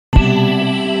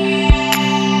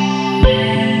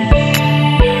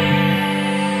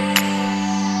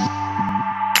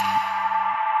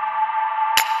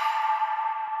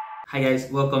Hi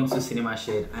guys, welcome to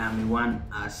CinemaShed. I am Miwan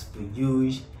as per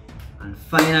usual, and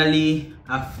finally,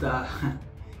 after a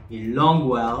long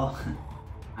while,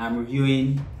 I'm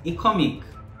reviewing a comic,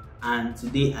 and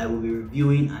today I will be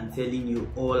reviewing and telling you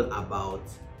all about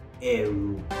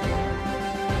Eru.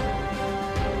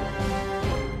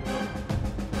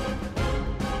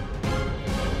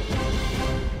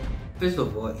 First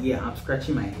of all, yeah, I'm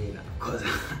scratching my head because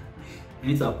I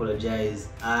need to apologize.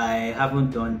 I haven't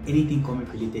done anything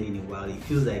comic related in a while. It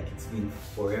feels like it's been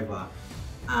forever,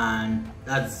 and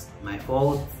that's my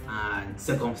fault and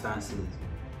circumstances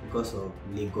because of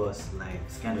Lagos life.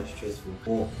 It's kind of stressful,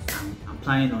 but I'm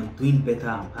planning on doing better.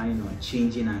 I'm planning on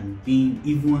changing and being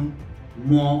even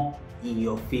more in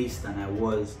your face than I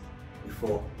was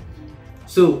before.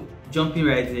 So jumping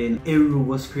right in, Eru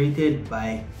was created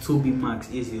by Tobi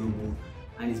Ezeogu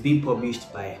and it's being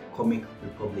published by Comic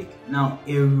Republic. Now,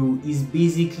 Eru is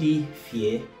basically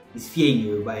fear. It's fear in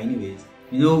Yoruba anyways.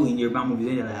 You know, in Yoruba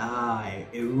movies, they're like,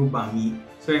 Eru Bami.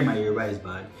 Sorry, my Yoruba is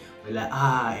bad. But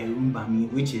like, Eru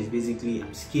Bami, which is basically,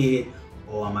 I'm scared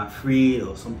or I'm afraid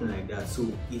or something like that.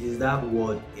 So it is that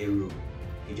word, Eru.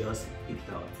 You just picked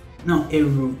out. Now,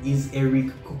 Eru is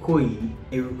Eric Kukoyi.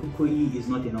 Eric Kukoyi is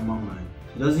not a normal man.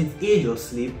 He doesn't age or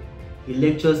sleep. He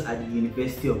lectures at the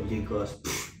University of Lagos.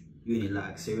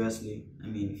 Unilag, seriously. I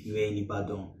mean, if you were in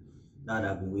Ibadan, that would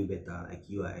have been way better. Like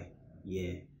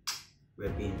yeah,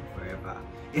 repping forever.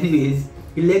 Anyways,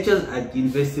 he lectures at the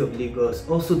University of Lagos,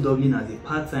 also doubling as a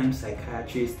part-time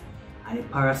psychiatrist and a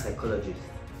parapsychologist.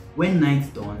 When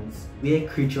night dawns, where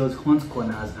creatures hunt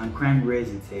corners and crime rears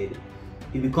its head,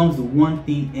 he becomes the one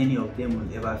thing any of them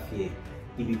will ever fear.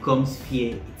 He becomes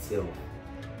fear itself.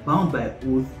 Bound by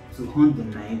oath to hunt the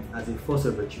night as a force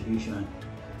of retribution,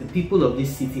 the people of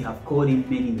this city have called him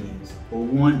many names, but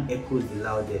one echoes the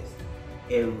loudest.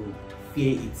 Eru,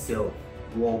 fear itself,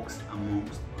 walks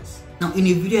amongst us. Now, in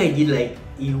a video I did like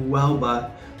a while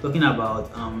back talking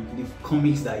about the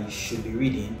comics that you should be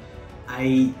reading,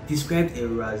 I described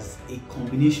Eru as a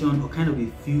combination or kind of a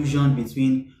fusion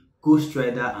between Ghost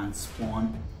Rider and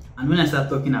Spawn. And when I start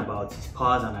talking about his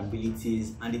powers and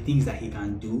abilities and the things that he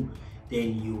can do,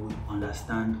 then you would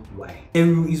understand why.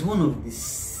 Eru is one of the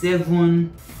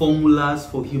 7 formulas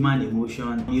for human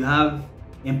emotion. You have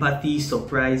empathy,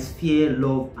 surprise, fear,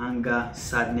 love, anger,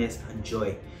 sadness, and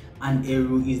joy. And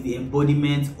Eru is the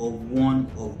embodiment of one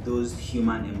of those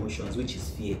human emotions, which is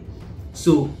fear.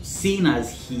 So, seeing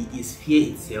as he is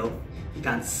fear itself, he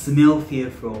can smell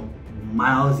fear from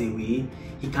miles away.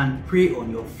 He can prey on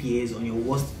your fears, on your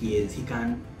worst fears. He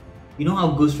can, you know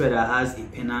how Ghost Rider has a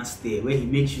penance stare where he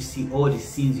makes you see all the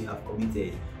sins you have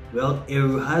committed? Well,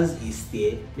 Eru has a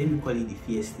stare, let me call it the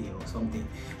fear stare or something,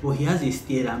 but he has a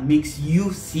stare that makes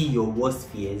you see your worst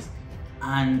fears,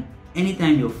 and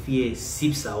anytime your fear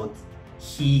seeps out,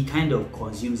 he kind of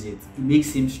consumes it. It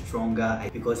makes him stronger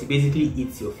because he basically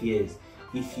eats your fears.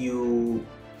 If you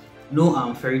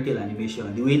know fairy tale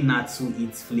animation, the way Natsu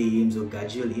eats flames or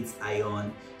Gajil eats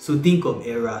iron, so think of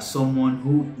Eru as someone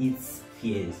who eats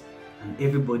fears. And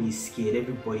everybody is scared,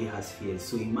 everybody has fears.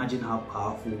 So imagine how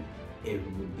powerful Eru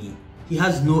would be. He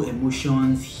has no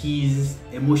emotions, he's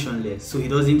emotionless, so he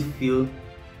doesn't feel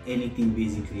anything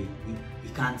basically. He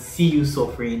can't see you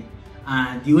suffering,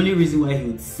 and the only reason why he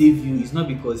would save you is not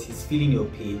because he's feeling your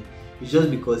pain, it's just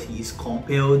because he is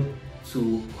compelled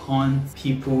to hunt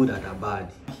people that are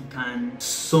bad. He can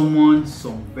summon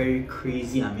some very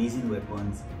crazy, amazing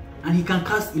weapons, and he can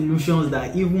cast illusions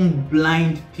that even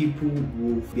blind people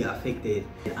will be affected.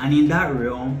 And in that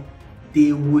realm,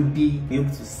 they would be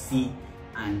able to see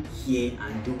and hear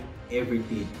and do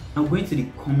everything. Now, going to the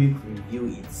comic review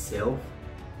itself,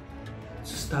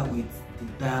 to start with, the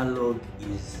dialogue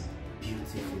is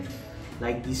beautiful.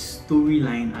 Like, the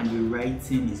storyline and the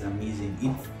writing is amazing.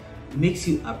 It makes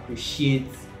you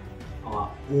appreciate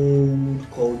our old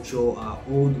culture, our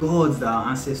old gods that our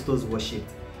ancestors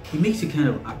worshipped. It makes you kind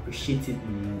of appreciate it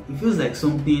more. It feels like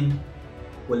something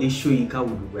Wole Soyinka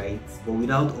would write, but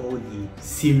without all the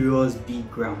serious big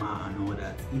grammar and all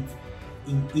that.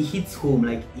 It hits home,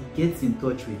 like it gets in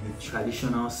touch with the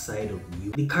traditional side of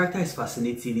you. The character is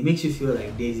fascinating. It makes you feel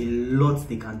like there's a lot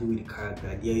they can do with the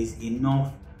character. There is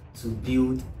enough to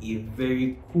build a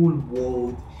very cool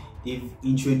world. They've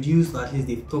introduced, or at least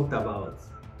they've talked about,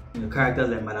 you know, characters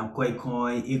like Madame Koi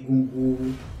Koi,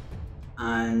 Egungun,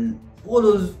 and all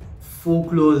those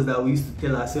folklores that we used to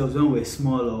tell ourselves when we were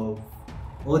small, of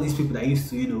all these people that used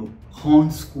to, you know,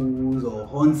 haunt schools or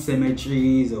haunt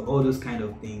cemeteries or all those kind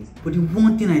of things. But the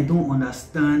one thing I don't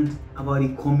understand about the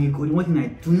comic, or the one thing I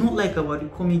do not like about the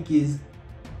comic, is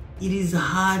it is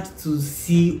hard to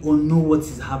see or know what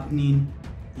is happening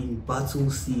in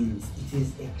battle scenes. It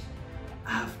is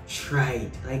I have tried.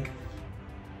 Like,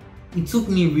 it took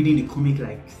me reading the comic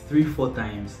like 3-4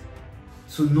 times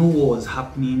to know what was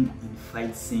happening in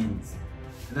fight scenes.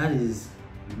 That is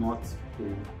not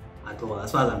cool at all,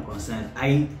 as far as I'm concerned.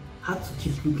 I had to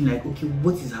keep looking like, okay,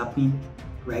 what is happening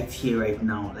right here, right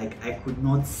now? Like, I could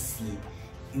not see.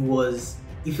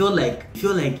 It felt like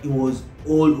it was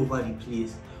all over the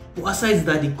place. But aside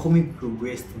that, the comic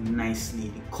progressed nicely.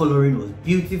 The coloring was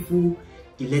beautiful,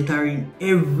 the lettering,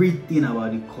 everything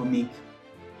about the comic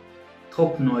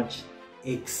top notch,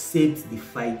 except the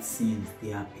fight scenes.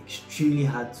 They are extremely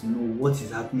hard to know what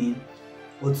is happening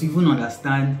or to even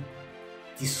understand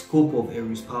the scope of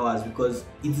Eru's powers, because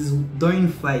it is during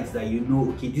fights that you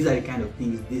know, okay, these are the kind of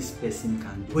things this person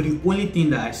can do. But the only thing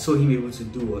that I saw him able to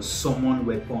do was summon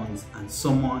weapons and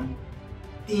summon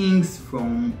things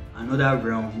from another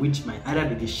realm, which might either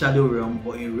be the shadow realm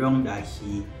or a realm that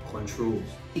he controls.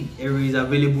 Eru is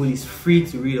available, it's free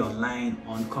to read online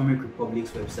on Comic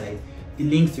Republic's website. The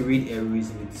links to read Eru is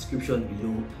in the description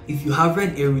below. If you have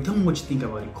read Eru, tell me what you think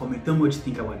about the comic, tell me what you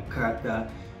think about the character.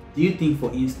 Do you think, for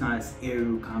instance,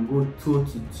 Eru can go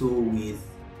toe-to-toe with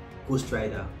Ghost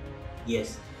Rider?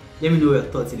 Yes. Let me know your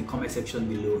thoughts in the comment section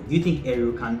below. Do you think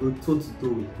Eru can go toe-to-toe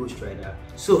with Ghost Rider?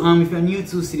 So if you're new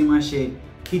to CinemaShed,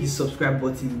 hit the subscribe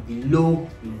button below,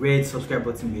 the red subscribe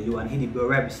button below, and hit the bell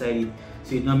right beside it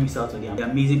so you don't miss out on the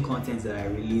amazing content that I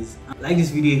release. Like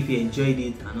this video if you enjoyed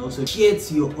it, and also share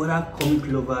to your other comic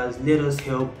lovers. Let us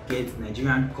help get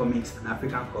Nigerian comics and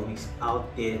African comics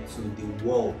out there to the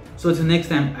world. So till next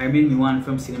time, I remain Miwan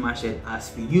from CinemaShed as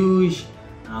per usual,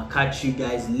 and I'll catch you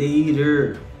guys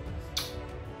later.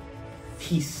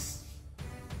 Peace.